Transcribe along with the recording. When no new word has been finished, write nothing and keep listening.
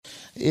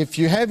If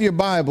you have your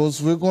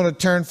Bibles, we're going to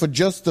turn for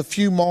just a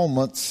few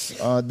moments.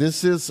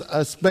 This is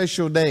a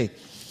special day.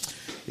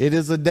 It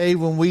is a day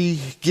when we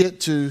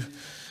get to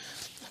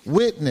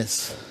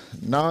witness,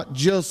 not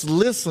just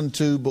listen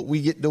to, but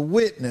we get to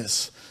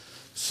witness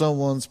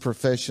someone's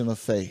profession of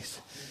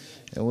faith.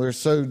 And we're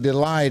so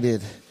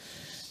delighted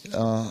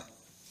that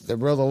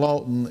Brother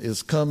Lawton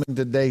is coming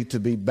today to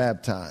be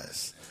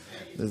baptized.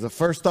 There's a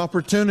first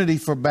opportunity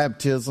for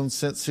baptism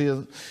since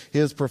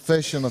his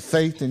profession of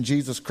faith in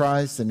Jesus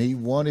Christ, and he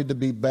wanted to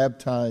be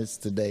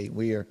baptized today.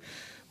 We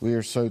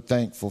are so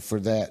thankful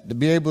for that. To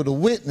be able to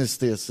witness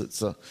this,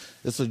 it's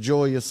a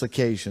joyous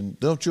occasion.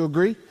 Don't you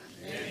agree?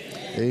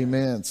 Amen.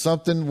 Amen.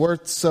 Something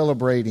worth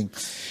celebrating.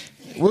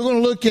 We're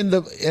going to look in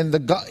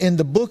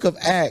the book of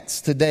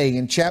Acts today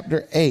in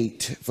chapter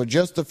 8 for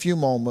just a few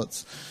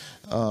moments.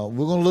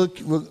 We're going to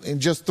look in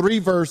just three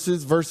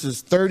verses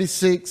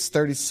 36,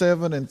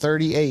 37, and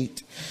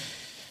 38.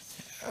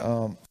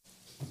 And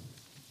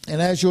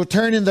as you're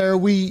turning there,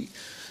 we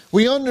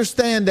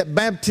understand that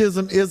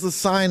baptism is a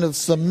sign of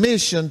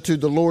submission to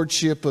the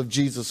Lordship of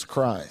Jesus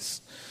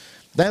Christ.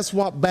 That's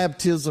what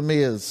baptism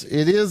is.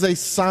 It is a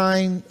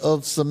sign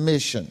of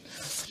submission.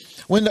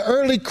 When the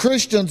early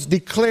Christians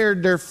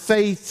declared their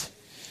faith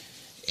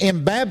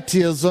in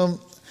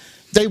baptism,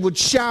 they would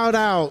shout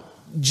out,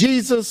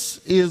 "Jesus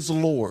is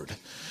Lord."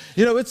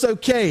 You know, it's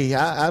okay.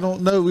 I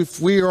don't know if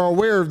we are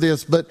aware of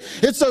this, but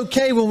it's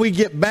okay when we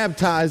get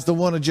baptized to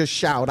want to just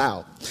shout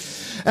out.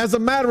 As a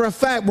matter of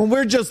fact, when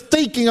we're just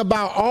thinking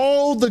about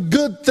all the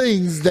good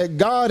things that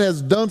God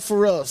has done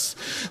for us,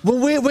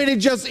 when it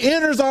just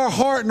enters our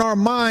heart and our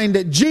mind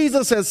that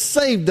Jesus has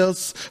saved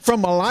us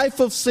from a life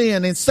of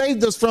sin and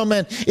saved us from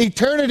an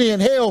eternity in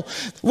hell,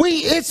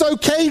 it's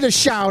okay to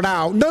shout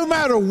out no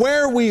matter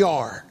where we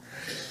are.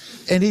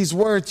 And he's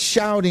worth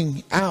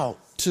shouting out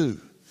to.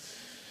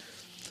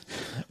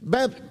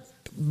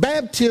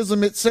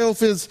 Baptism itself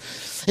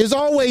has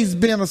always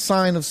been a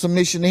sign of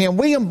submission to him.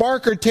 William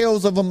Barker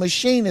tells of a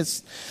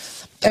machinist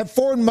at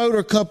Ford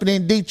Motor Company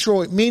in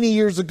Detroit many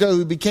years ago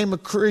who became a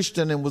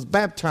Christian and was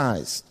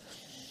baptized.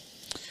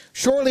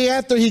 Shortly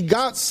after he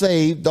got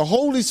saved, the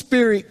Holy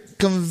Spirit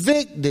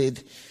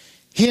convicted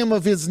him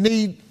of his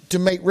need to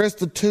make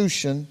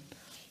restitution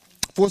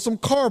for some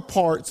car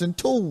parts and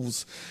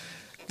tools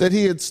that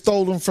he had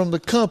stolen from the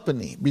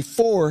company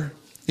before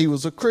he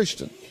was a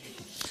Christian.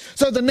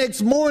 So the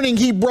next morning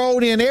he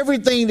brought in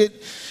everything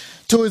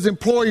to his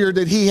employer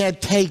that he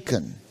had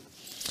taken.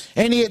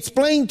 And he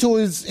explained to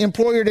his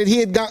employer that he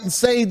had gotten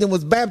saved and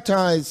was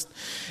baptized,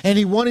 and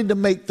he wanted to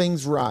make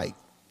things right.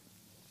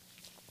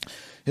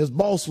 His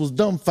boss was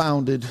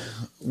dumbfounded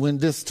when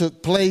this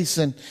took place,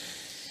 and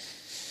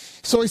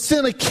so he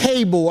sent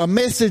a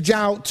message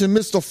out to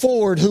Mr.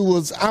 Ford, who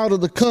was out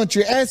of the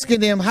country,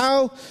 asking him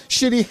how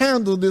should he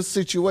handle this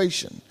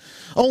situation.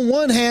 On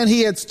one hand,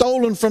 he had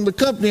stolen from the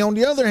company. On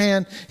the other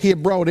hand, he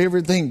had brought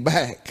everything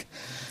back.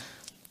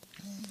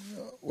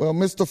 Well,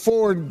 Mr.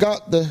 Ford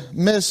got the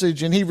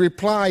message and he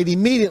replied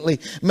immediately,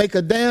 "Make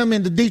a dam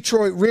in the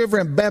Detroit River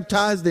and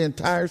baptize the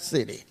entire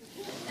city."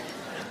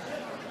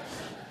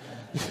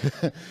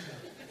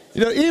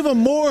 You know, even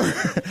more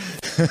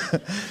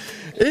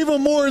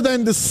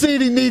than the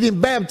city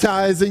needing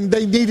baptizing,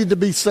 they needed to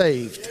be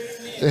saved.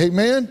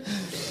 Amen.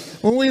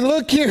 When we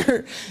look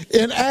here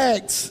in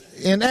Acts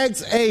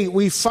 8,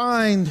 we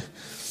find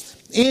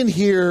in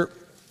here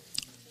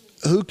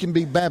who can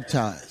be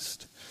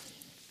baptized.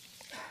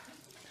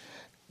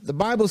 The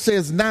Bible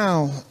says,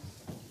 "Now,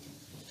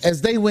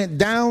 as they went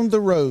down the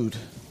road,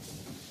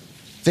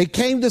 they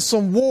came to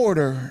some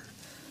water,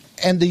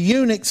 and the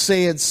eunuch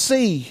said,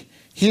 'See,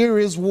 here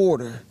is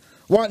water.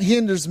 What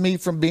hinders me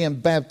from being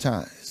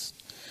baptized?'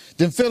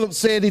 Then Philip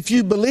said, 'If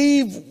you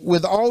believe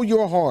with all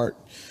your heart,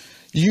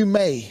 you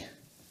may.'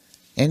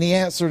 And he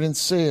answered and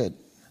said,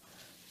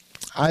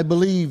 'I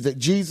believe that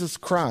Jesus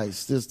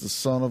Christ is the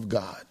Son of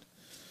God.'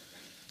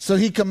 So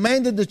he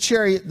commanded the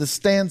chariot to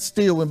stand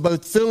still when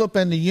both Philip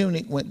and the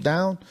eunuch went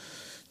down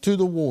to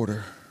the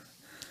water,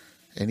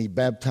 and he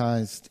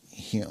baptized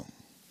him."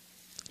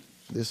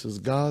 This is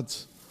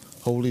God's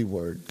holy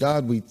word.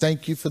 God, we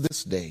thank you for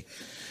this day.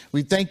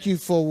 We thank you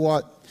for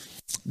what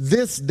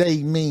this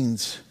day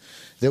means,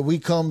 that we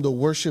come to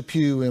worship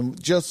you,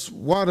 and just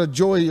what a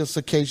joyous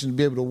occasion to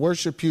be able to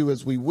worship you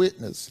as we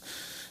witness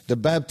the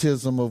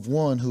baptism of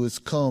one who has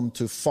come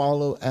to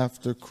follow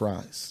after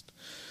Christ.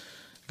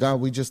 God,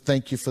 we just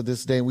thank you for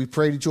this day, and we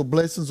pray that your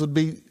blessings would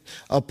be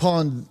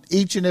upon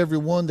each and every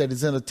one that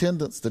is in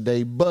attendance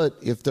today. But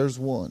if there's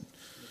one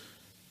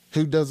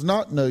who does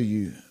not know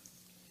you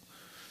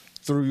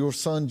through your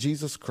Son,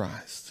 Jesus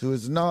Christ, who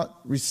has not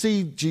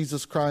received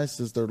Jesus Christ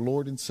as their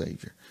Lord and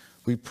Savior,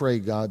 we pray,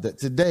 God, that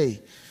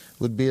today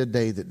would be a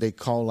day that they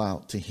call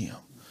out to him.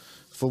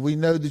 For we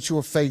know that you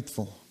are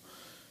faithful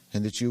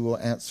and that you will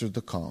answer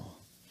the call.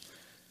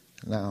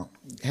 Now,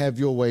 have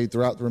your way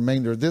throughout the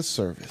remainder of this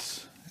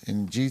service.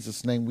 In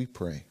Jesus' name we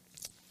pray.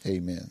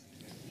 Amen.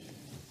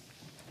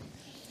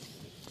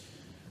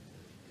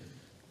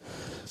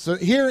 So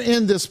here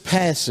in this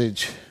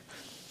passage,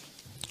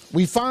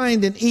 we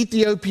find an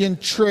Ethiopian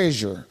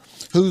treasurer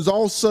who's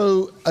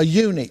also a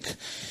eunuch.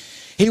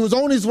 He was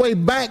on his way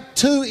back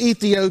to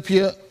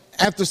Ethiopia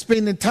after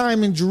spending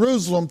time in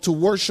Jerusalem to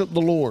worship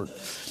the Lord.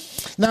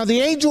 Now the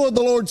angel of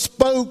the Lord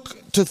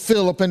spoke to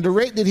Philip and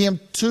directed him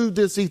to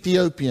this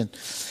Ethiopian.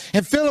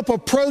 And Philip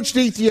approached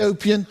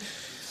Ethiopian.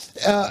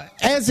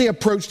 As he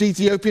approached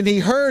Ethiopian, he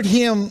heard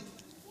him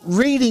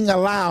reading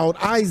aloud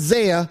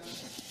Isaiah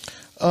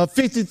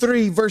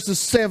 53 verses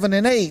 7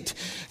 and 8.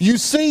 You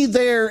see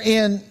there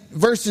in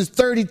verses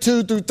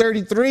 32 through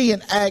 33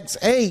 in Acts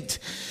 8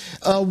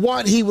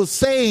 what he was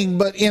saying,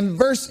 but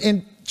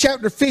in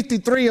chapter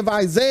 53 of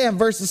Isaiah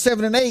verses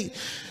 7 and 8,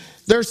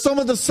 there's some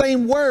of the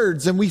same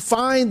words, and we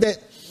find that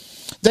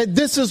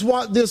this is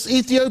what this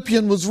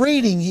Ethiopian was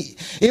reading.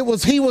 He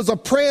was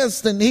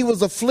oppressed and he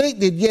was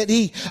afflicted, yet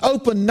he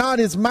opened not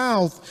his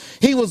mouth.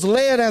 He was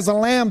led as a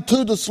lamb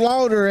to the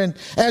slaughter, and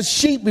as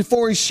sheep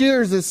before his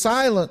shearers is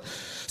silent,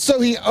 so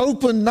he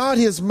opened not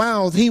his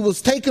mouth. He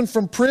was taken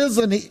from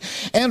prison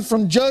and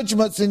from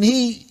judgments,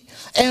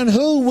 and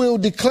who will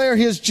declare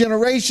his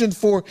generation?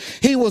 For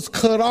he was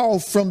cut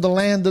off from the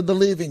land of the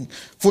living.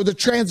 For the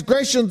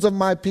transgressions of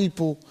my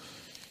people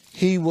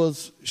he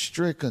was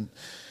stricken.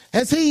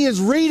 As he is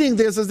reading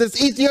this, as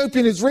this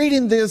Ethiopian is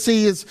reading this,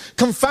 he is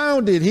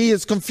confounded, he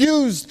is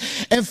confused.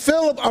 And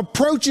Philip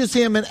approaches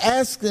him and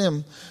asks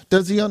him,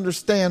 does he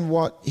understand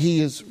what he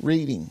is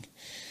reading?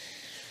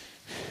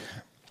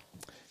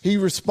 He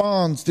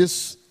responds,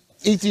 this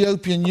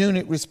Ethiopian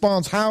eunuch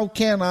responds, how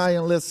can I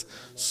unless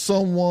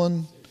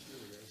someone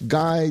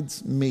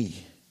guides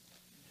me?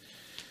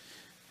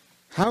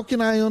 How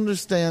can I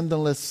understand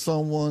unless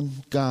someone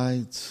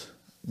guides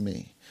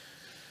me?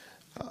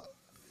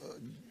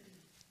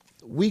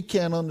 We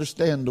can't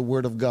understand the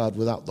Word of God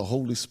without the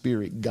Holy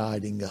Spirit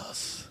guiding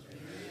us.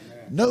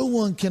 No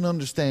one can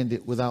understand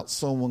it without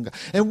someone.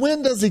 And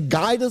when does He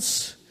guide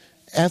us?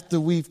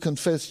 After we've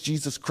confessed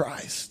Jesus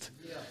Christ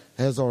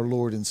as our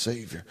Lord and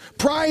Savior.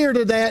 Prior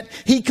to that,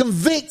 He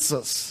convicts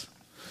us.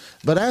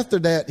 But after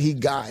that, He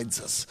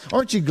guides us.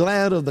 Aren't you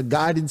glad of the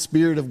guiding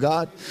Spirit of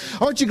God?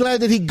 Aren't you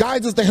glad that He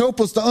guides us to help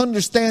us to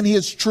understand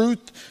His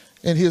truth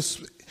and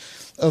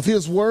of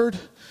His Word?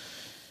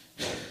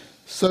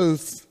 So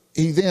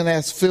he then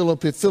asked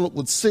Philip if Philip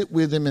would sit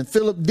with him, and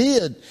Philip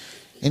did.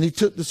 And he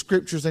took the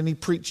scriptures and he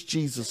preached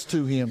Jesus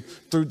to him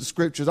through the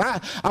scriptures. I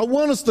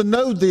want us to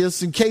know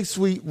this in case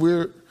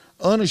we're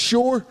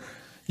unsure.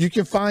 You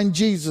can find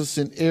Jesus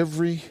in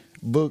every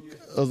book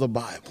of the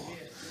Bible.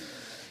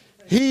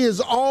 He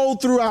is all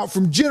throughout,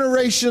 from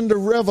generation to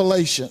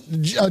Revelation,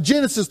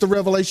 Genesis to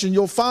Revelation,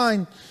 you'll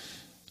find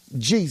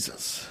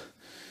Jesus.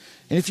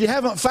 And if you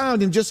haven't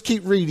found Him, just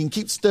keep reading,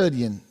 keep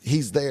studying.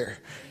 He's there.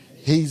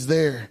 He's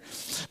there.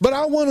 But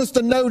I want us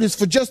to notice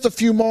for just a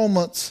few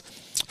moments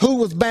who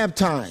was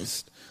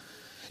baptized.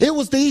 It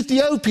was the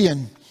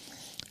Ethiopian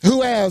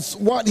who asked,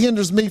 what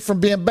hinders me from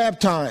being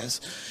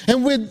baptized?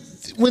 And when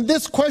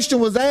this question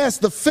was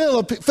asked to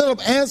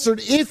Philip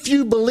answered, if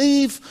you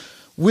believe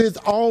with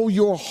all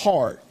your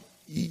heart,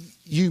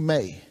 you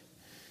may.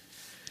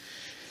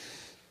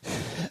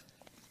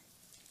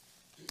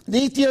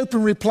 The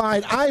Ethiopian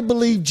replied, I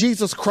believe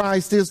Jesus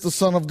Christ is the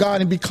Son of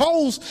God. And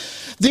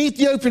because the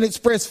Ethiopian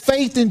expressed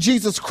faith in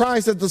Jesus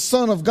Christ as the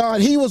Son of God,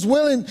 he was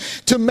willing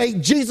to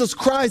make Jesus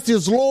Christ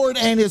his Lord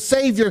and his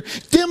Savior,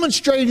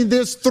 demonstrating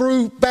this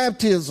through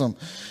baptism.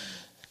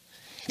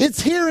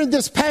 It's here in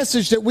this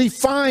passage that we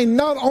find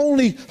not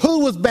only who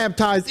was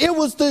baptized, it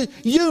was the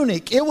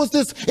eunuch, it was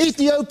this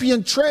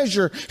Ethiopian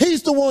treasurer.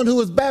 He's the one who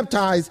was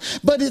baptized.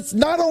 But it's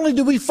not only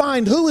do we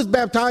find who is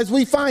baptized,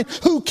 we find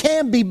who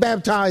can be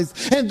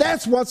baptized. And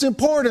that's what's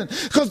important,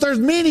 because there's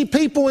many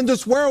people in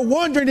this world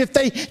wondering if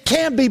they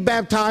can be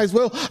baptized.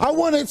 Well, I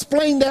want to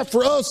explain that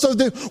for us so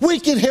that we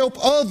can help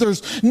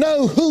others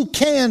know who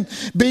can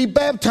be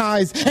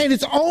baptized. And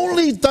it's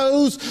only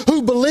those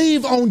who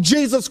believe on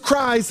Jesus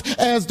Christ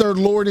as their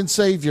Lord and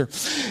Savior.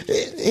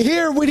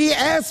 Here, when he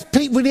asked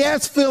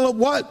Philip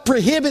what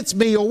prohibits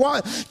me or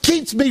what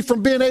keeps me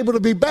from being able to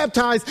be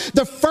baptized,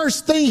 the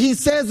first thing he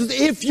says is,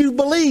 if you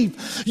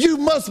believe, you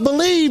must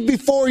believe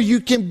before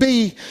you can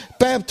be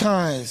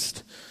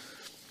baptized.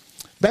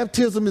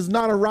 Baptism is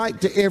not a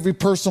right to every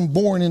person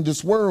born in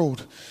this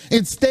world.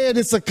 Instead,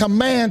 it's a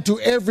command to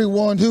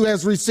everyone who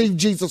has received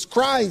Jesus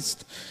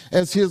Christ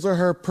as his or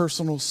her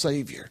personal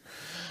Savior.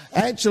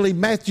 Actually,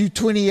 Matthew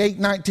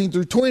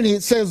 28:19-20,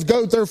 it says,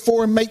 go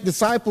therefore and make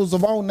disciples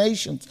of all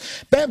nations,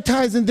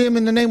 baptizing them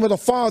in the name of the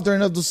Father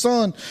and of the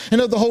Son and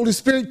of the Holy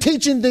Spirit,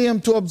 teaching them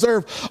to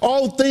observe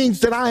all things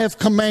that I have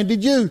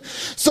commanded you.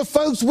 So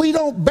folks, we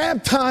don't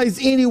baptize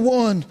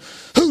anyone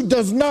who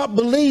does not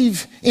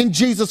believe in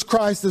Jesus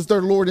Christ as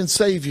their Lord and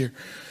Savior.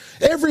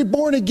 Every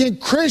born-again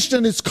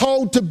Christian is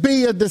called to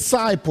be a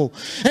disciple.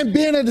 And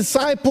being a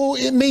disciple,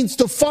 it means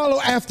to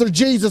follow after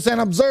Jesus and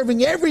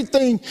observing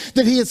everything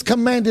that he has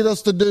commanded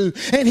us to do.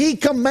 And he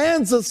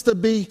commands us to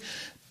be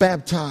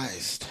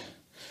baptized.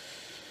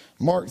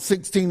 Mark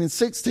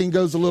 16:16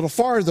 goes a little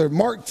farther.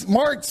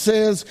 Mark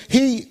says,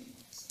 he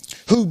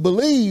who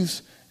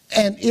believes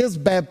and is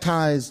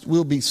baptized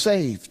will be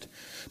saved,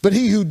 but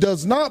he who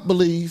does not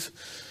believe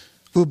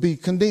will be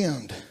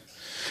condemned.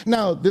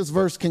 Now, this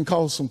verse can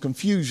cause some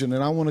confusion,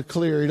 and I want to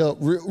clear it up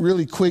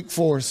really quick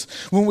for us.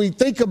 When we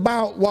think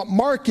about what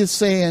Mark is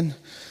saying,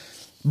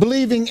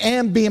 believing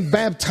and being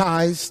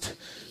baptized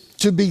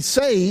to be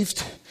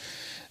saved,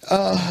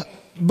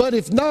 but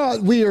if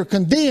not, we are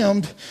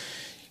condemned.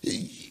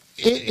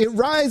 It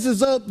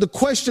rises up the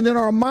question in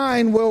our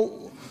mind,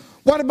 well,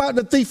 what about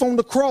the thief on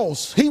the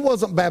cross? He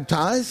wasn't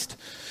baptized.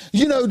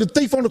 You know, the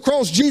thief on the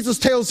cross, Jesus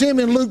tells him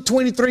in Luke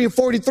 23 and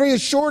 43,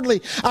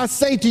 assuredly, I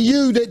say to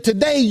you that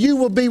today you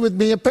will be with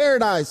me in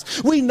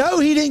paradise. We know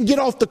he didn't get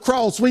off the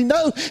cross. We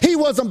know he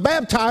wasn't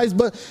baptized,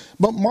 but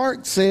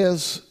Mark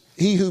says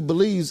he who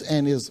believes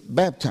and is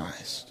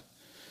baptized.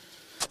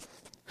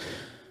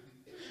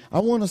 I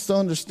want us to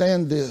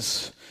understand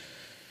this.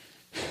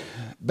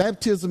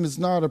 Baptism is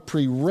not a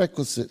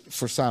prerequisite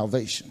for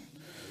salvation.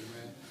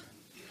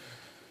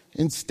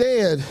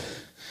 Instead,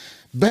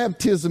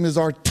 baptism is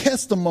our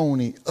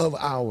testimony of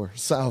our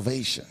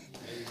salvation.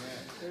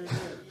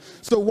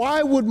 So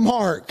why would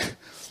Mark,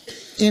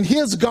 in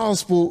his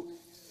gospel,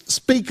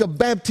 speak of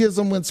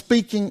baptism when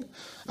speaking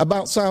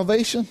about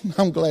salvation?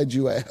 I'm glad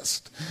you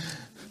asked.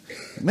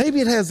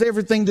 Maybe it has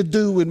everything to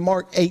do with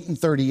Mark 8 and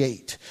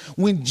 38.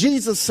 When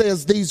Jesus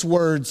says these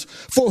words,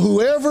 for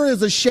whoever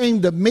is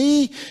ashamed of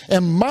me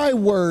and my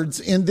words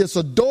in this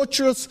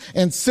adulterous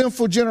and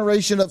sinful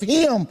generation, of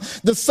him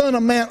the Son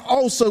of Man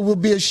also will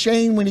be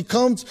ashamed when he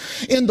comes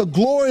in the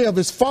glory of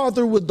his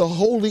Father with the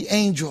holy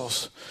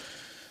angels.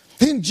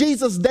 In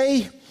Jesus'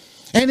 day,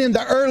 and in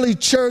the early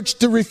church,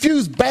 to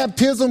refuse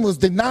baptism was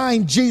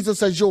denying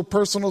Jesus as your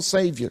personal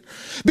Savior.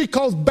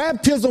 Because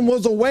baptism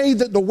was a way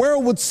that the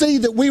world would see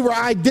that we were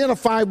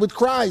identified with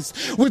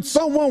Christ. When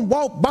someone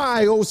walked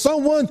by, or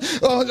someone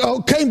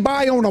came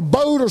by on a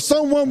boat, or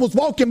someone was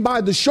walking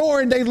by the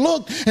shore and they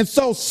looked and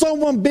saw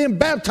someone being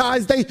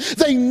baptized,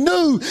 they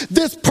knew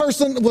this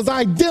person was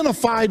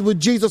identified with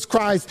Jesus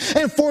Christ.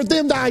 And for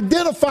them to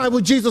identify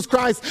with Jesus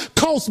Christ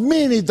cost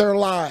many their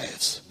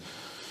lives.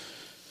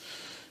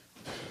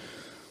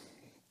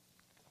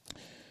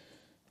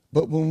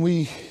 But when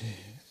we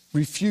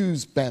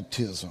refuse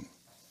baptism,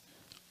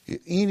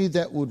 any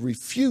that would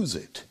refuse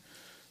it,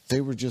 they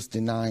were just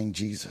denying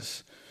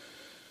Jesus.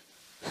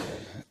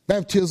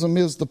 Baptism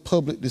is the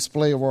public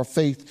display of our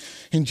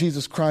faith in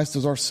Jesus Christ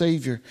as our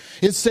Savior.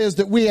 It says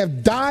that we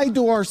have died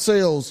to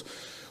ourselves.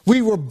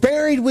 We were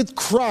buried with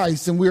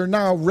Christ, and we are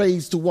now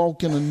raised to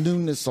walk in a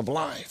newness of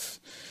life.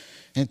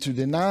 And to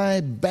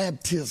deny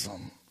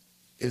baptism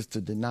is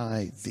to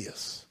deny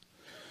this.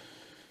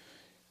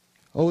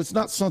 Oh, it's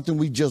not something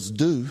we just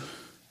do.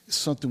 It's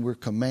something we're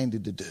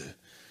commanded to do.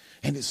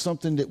 And it's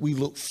something that we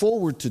look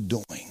forward to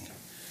doing.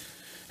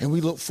 And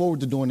we look forward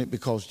to doing it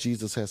because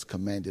Jesus has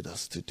commanded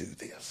us to do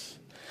this.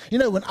 You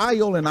know, when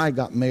Iola and I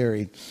got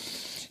married,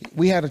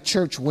 we had a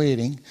church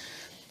wedding.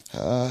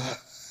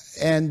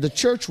 And the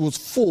church was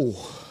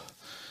full.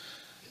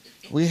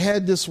 We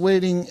had this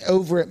wedding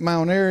over at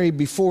Mount Airy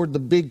before the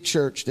big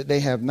church that they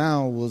have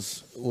now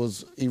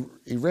was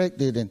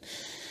erected.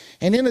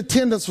 And in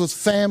attendance was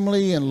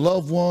family and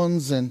loved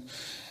ones and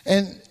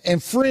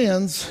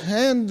friends.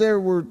 And there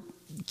were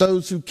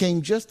those who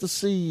came just to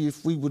see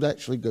if we would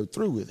actually go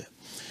through with it.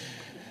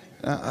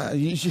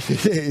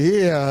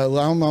 Yeah,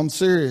 well, I'm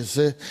serious.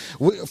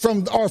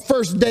 From our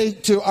first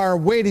date to our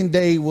wedding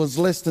day was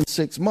less than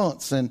 6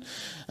 months. And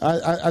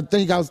I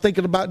think I was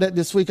thinking about that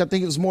this week. I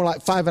think it was more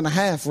like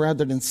 5.5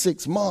 rather than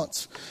 6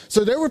 months.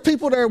 So there were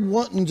people there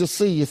wanting to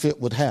see if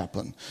it would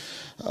happen.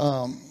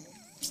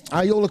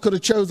 Iola could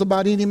have chose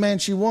about any man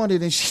she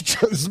wanted, and she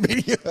chose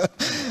me.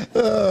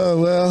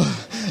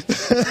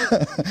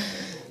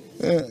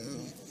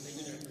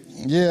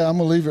 Yeah, I'm going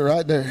to leave it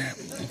right there.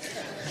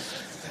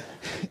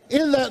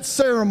 In that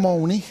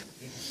ceremony,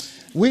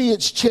 we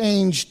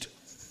exchanged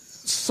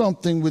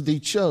something with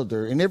each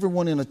other, and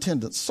everyone in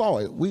attendance saw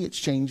it. We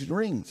exchanged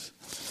rings.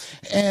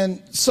 And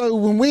so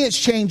when we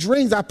exchanged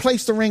rings, I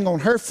placed a ring on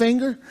her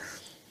finger,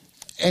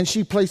 and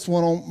she placed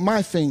one on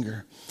my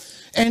finger.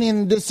 And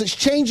in this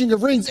exchanging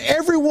of rings,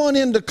 everyone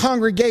in the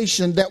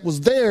congregation that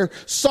was there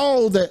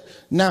saw that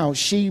now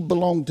she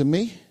belonged to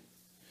me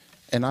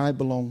and I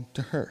belonged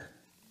to her.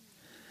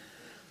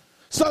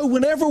 So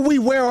whenever we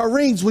wear our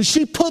rings, when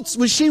she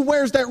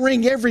wears that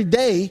ring every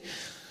day,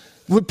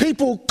 when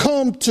people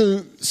come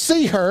to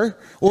see her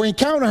or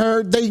encounter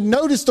her, they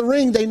notice the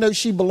ring, they know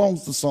she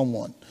belongs to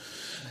someone.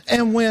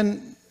 And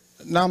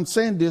now I'm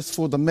saying this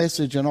for the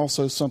message and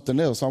also something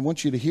else. I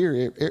want you to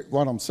hear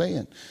what I'm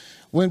saying.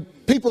 When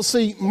people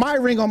see my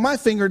ring on my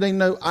finger, they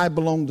know I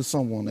belong to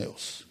someone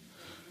else.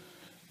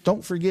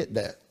 Don't forget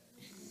that.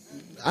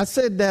 I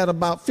said that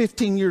about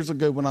 15 years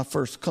ago when I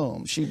first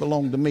come. She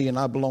belonged to me and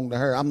I belong to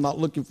her. I'm not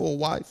looking for a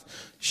wife.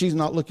 She's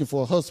not looking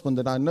for a husband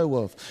that I know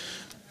of.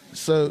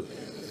 So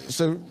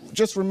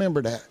just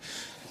remember that.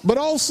 But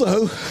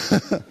also,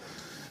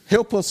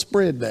 help us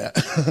spread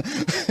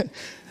that.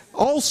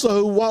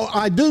 Also, what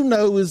I do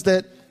know is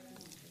that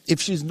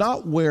if she's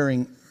not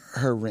wearing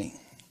her ring,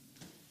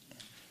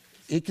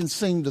 it can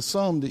seem to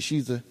some that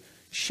she's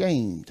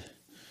ashamed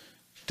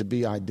to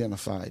be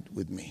identified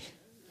with me.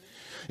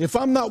 If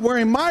I'm not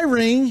wearing my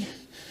ring,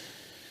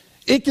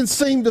 it can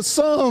seem to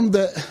some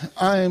that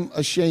I'm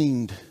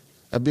ashamed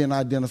of being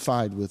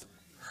identified with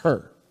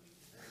her.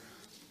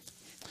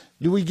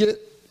 Do we get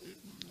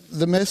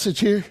the message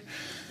here?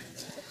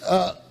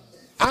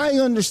 I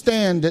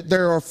understand that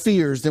there are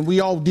fears, and we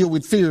all deal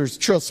with fears.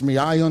 Trust me,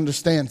 I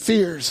understand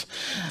fears.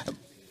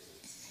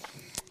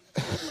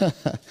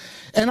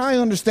 And I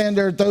understand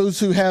there are those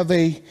who have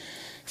a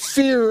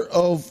fear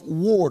of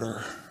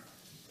water.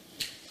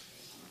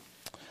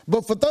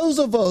 But for those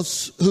of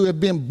us who have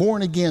been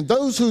born again,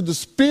 those who the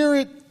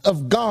Spirit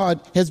of God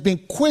has been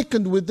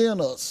quickened within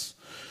us,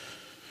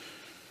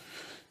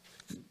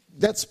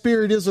 that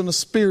spirit isn't a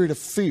spirit of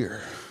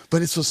fear,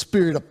 but it's a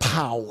spirit of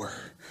power.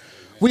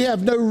 We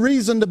have no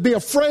reason to be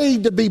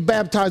afraid to be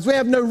baptized. We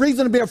have no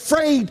reason to be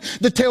afraid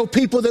to tell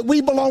people that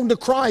we belong to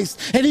Christ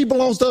and He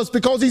belongs to us,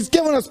 because He's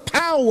given us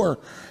power,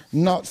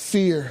 not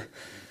fear.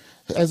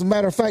 As a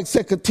matter of fact,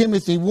 2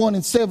 Timothy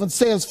 1:7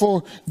 says,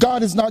 for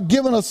God has not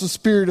given us a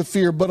spirit of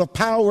fear, but of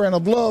power and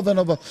of love and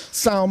of a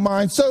sound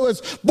mind. So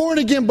as born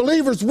again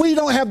believers, we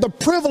don't have the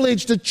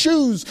privilege to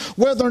choose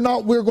whether or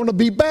not we're going to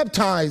be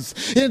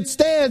baptized.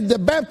 Instead, the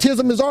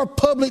baptism is our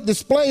public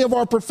display of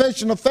our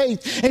profession of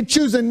faith. And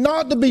choosing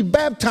not to be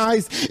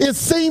baptized is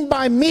seen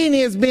by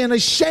many as being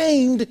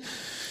ashamed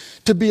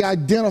to be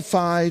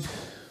identified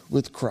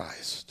with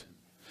Christ.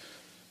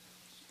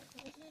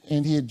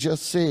 And He had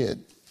just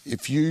said,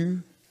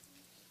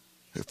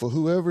 for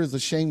whoever is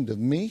ashamed of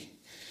me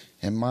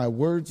and my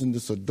words in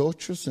this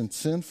adulterous and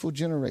sinful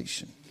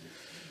generation,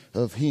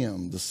 of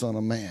him, the Son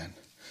of Man,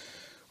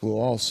 will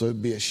also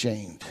be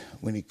ashamed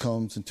when He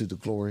comes into the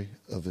glory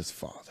of His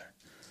Father.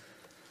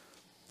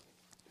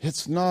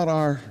 It's not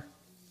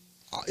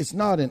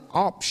an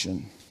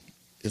option,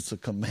 it's a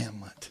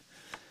commandment.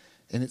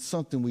 And it's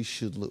something we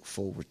should look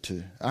forward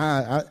to.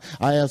 I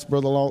asked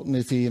Brother Lawton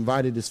if he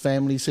invited his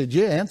family. He said,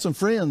 yeah, and some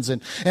friends.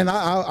 And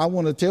I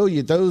want to tell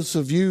you, those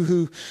of you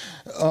who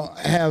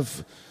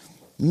have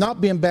not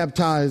been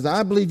baptized,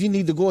 I believe you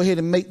need to go ahead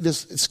and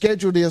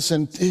schedule this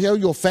and tell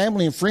your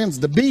family and friends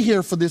to be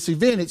here for this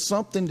event. It's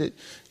something that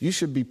you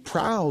should be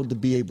proud to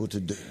be able to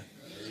do.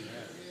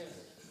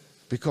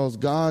 Because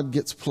God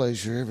gets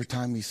pleasure every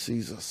time He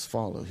sees us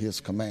follow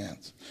His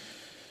commands.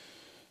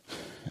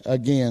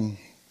 Again,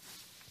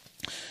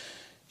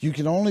 you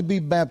can only be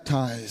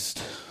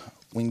baptized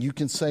when you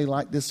can say,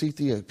 like this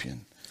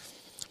Ethiopian,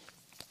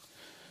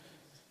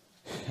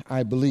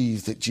 I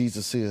believe that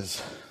Jesus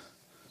is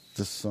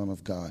the Son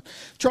of God.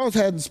 Charles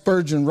Haddon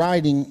Spurgeon,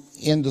 writing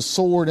in The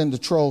Sword and the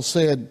Troll,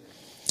 said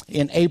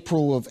in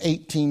April of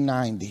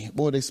 1890,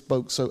 boy, they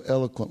spoke so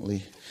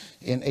eloquently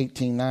in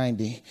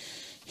 1890.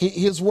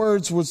 His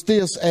words was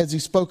this as he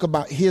spoke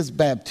about his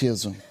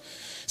baptism. He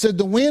said,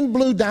 the wind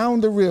blew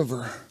down the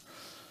river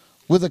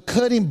with a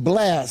cutting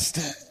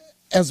blast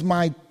as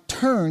my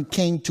turn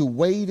came to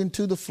wade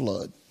into the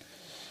flood.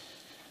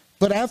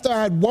 But after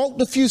I had walked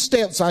a few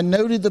steps, I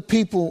noted the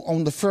people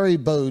on the ferry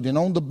boat and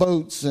on the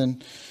boats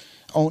and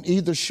on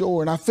either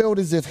shore. And I felt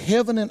as if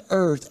heaven and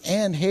earth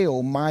and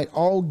hell might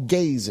all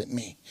gaze at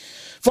me.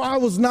 For I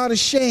was not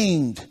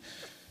ashamed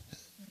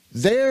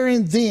there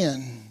and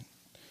then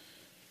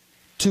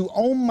to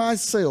own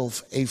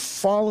myself a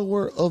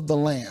follower of the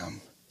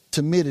Lamb.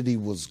 Timidity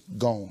was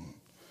gone.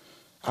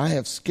 I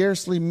have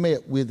scarcely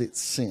met with it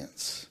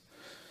since.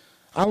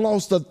 I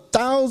lost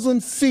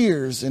 1,000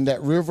 fears in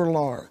that river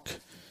lark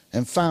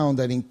and found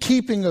that in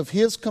keeping of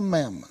His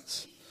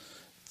commandments,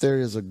 there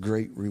is a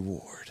great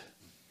reward.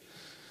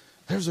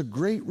 There's a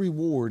great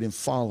reward in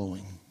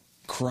following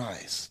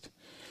Christ.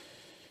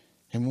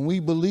 And when we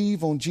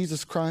believe on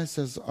Jesus Christ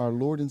as our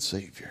Lord and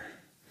Savior,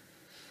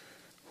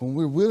 when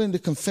we're willing to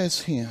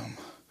confess Him,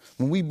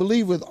 when we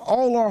believe with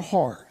all our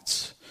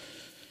hearts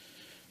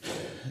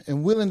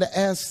and willing to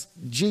ask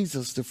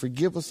Jesus to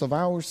forgive us of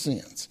our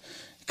sins,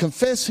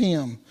 confess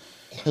Him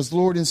as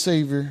Lord and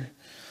Savior,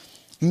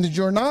 and that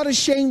you're not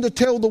ashamed to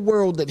tell the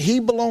world that He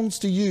belongs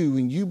to you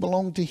and you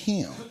belong to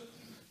Him,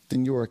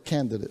 then you're a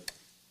candidate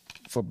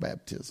for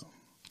baptism.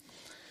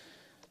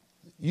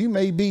 You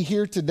may be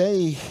here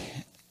today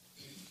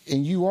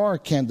and you are a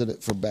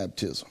candidate for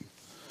baptism.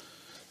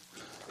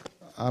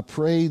 I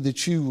pray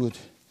that you would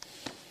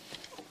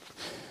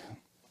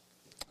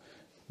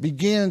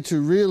begin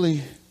to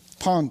really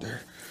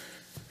ponder.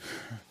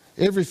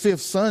 Every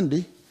fifth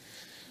Sunday,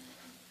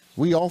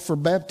 we offer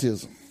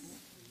baptism,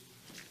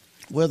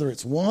 whether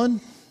it's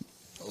 1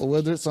 or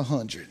whether it's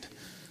 100.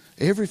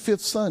 Every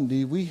fifth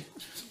Sunday,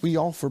 we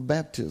offer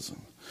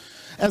baptism.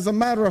 As a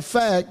matter of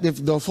fact,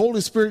 if the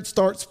Holy Spirit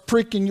starts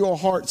pricking your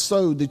heart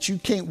so that you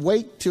can't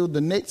wait till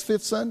the next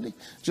fifth Sunday,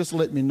 just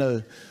let me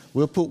know.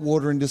 We'll put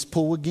water in this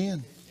pool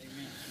again.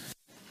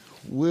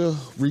 We'll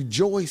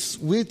rejoice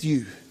with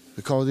you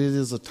because it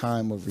is a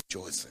time of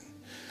rejoicing.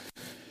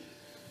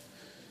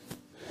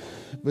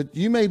 But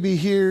you may be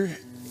here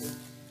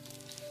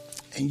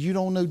and you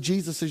don't know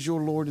Jesus as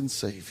your Lord and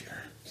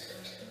Savior.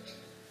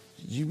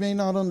 You may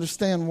not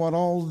understand what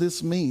all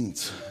this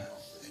means.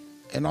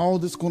 and all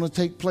that's going to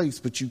take place,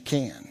 but you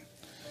can.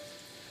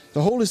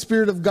 The Holy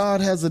Spirit of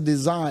God has a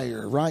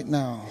desire right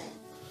now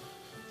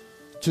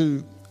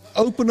to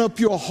open up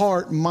your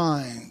heart and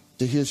mind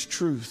to His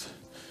truth.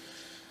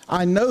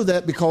 I know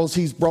that because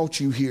He's brought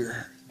you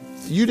here.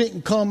 You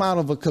didn't come out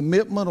of a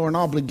commitment or an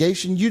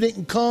obligation. You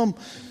didn't come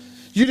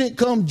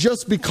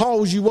just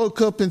because you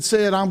woke up and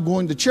said, I'm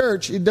going to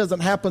church. It doesn't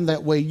happen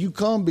that way. You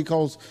come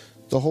because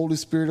the Holy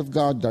Spirit of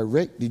God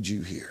directed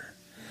you here.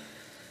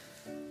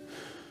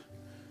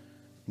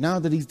 Now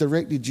that He's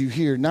directed you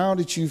here, now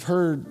that you've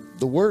heard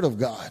the Word of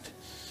God,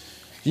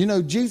 you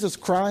know, Jesus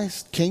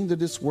Christ came to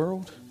this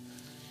world.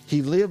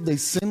 He lived a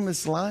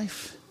sinless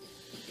life.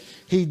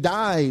 He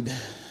died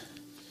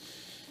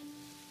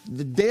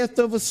the death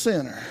of a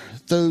sinner,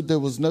 though there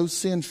was no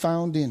sin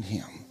found in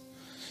Him.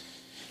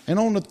 And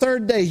on the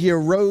third day, He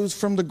arose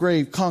from the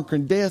grave,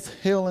 conquering death,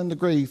 hell, and the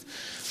grave.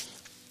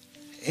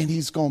 And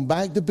He's gone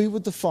back to be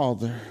with the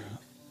Father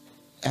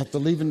after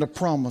leaving the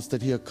promise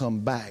that He'll come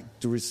back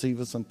to receive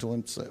us unto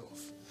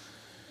Himself.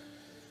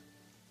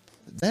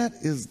 That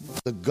is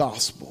the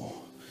gospel.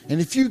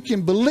 And if you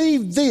can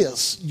believe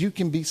this, you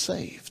can be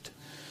saved.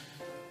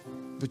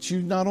 But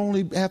you not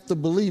only have to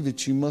believe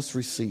it, you must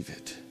receive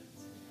it.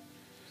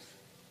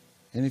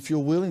 And if you're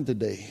willing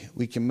today,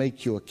 we can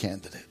make you a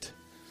candidate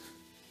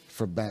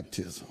for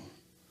baptism.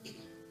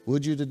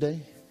 Would you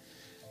today?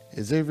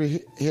 As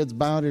every head's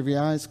bowed, every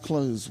eye's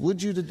closed,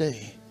 would you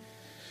today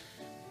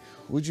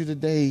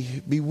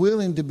be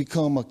willing to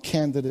become a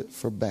candidate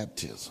for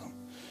baptism?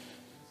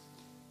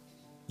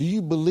 Do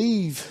you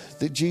believe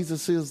that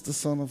Jesus is the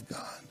Son of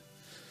God?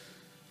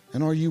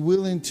 And are you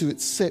willing to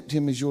accept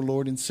Him as your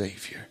Lord and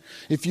Savior?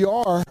 If you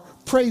are,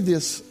 pray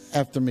this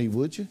after me,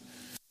 would you?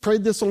 Pray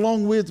this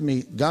along with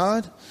me.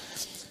 God,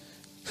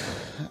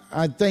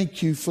 I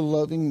thank You for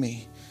loving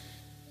me.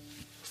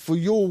 For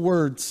Your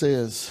word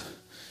says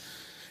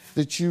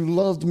that You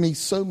loved me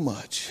so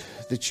much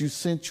that You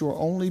sent Your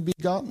only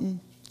begotten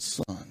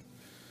Son,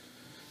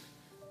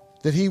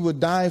 that He would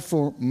die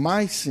for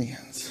my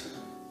sins,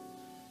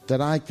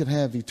 that I could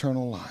have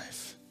eternal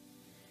life.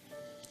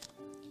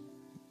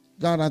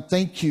 God, I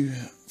thank You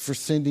for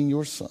sending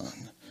Your Son.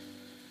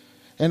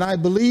 And I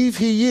believe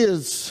He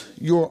is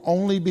Your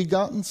only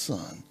begotten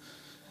Son.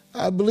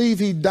 I believe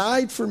He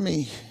died for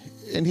me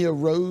and He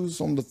arose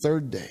on the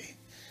third day.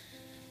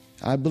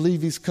 I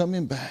believe He's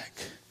coming back.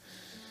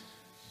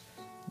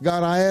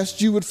 God, I asked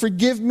You would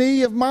forgive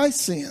me of my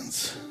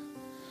sins.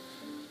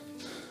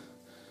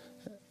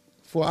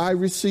 For I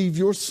receive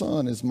Your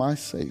Son as my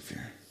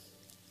Savior.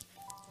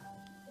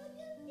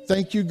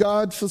 Thank You,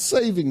 God, for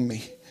saving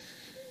me.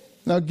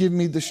 Now give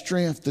me the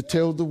strength to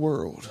tell the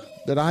world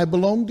that I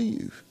belong to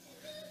You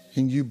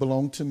and You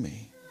belong to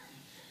me.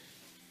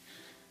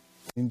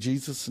 In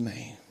Jesus'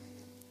 name,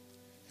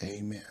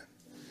 amen.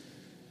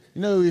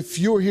 You know, if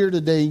you're here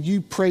today and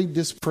you prayed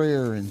this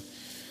prayer and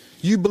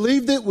you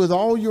believed it with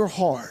all your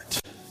heart,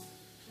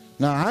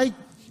 now I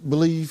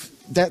believe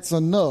that's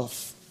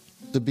enough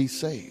to be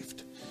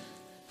saved.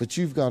 But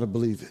you've got to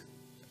believe it.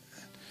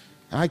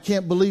 I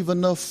can't believe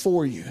enough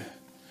for you.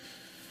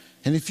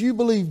 And if you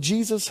believe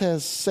Jesus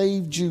has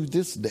saved you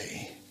this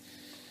day,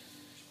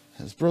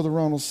 as Brother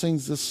Ronald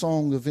sings this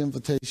song of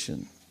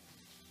invitation,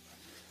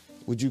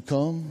 would you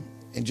come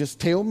and just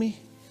tell me?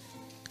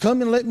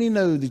 Come and let me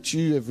know that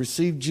you have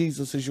received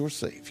Jesus as your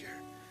Savior.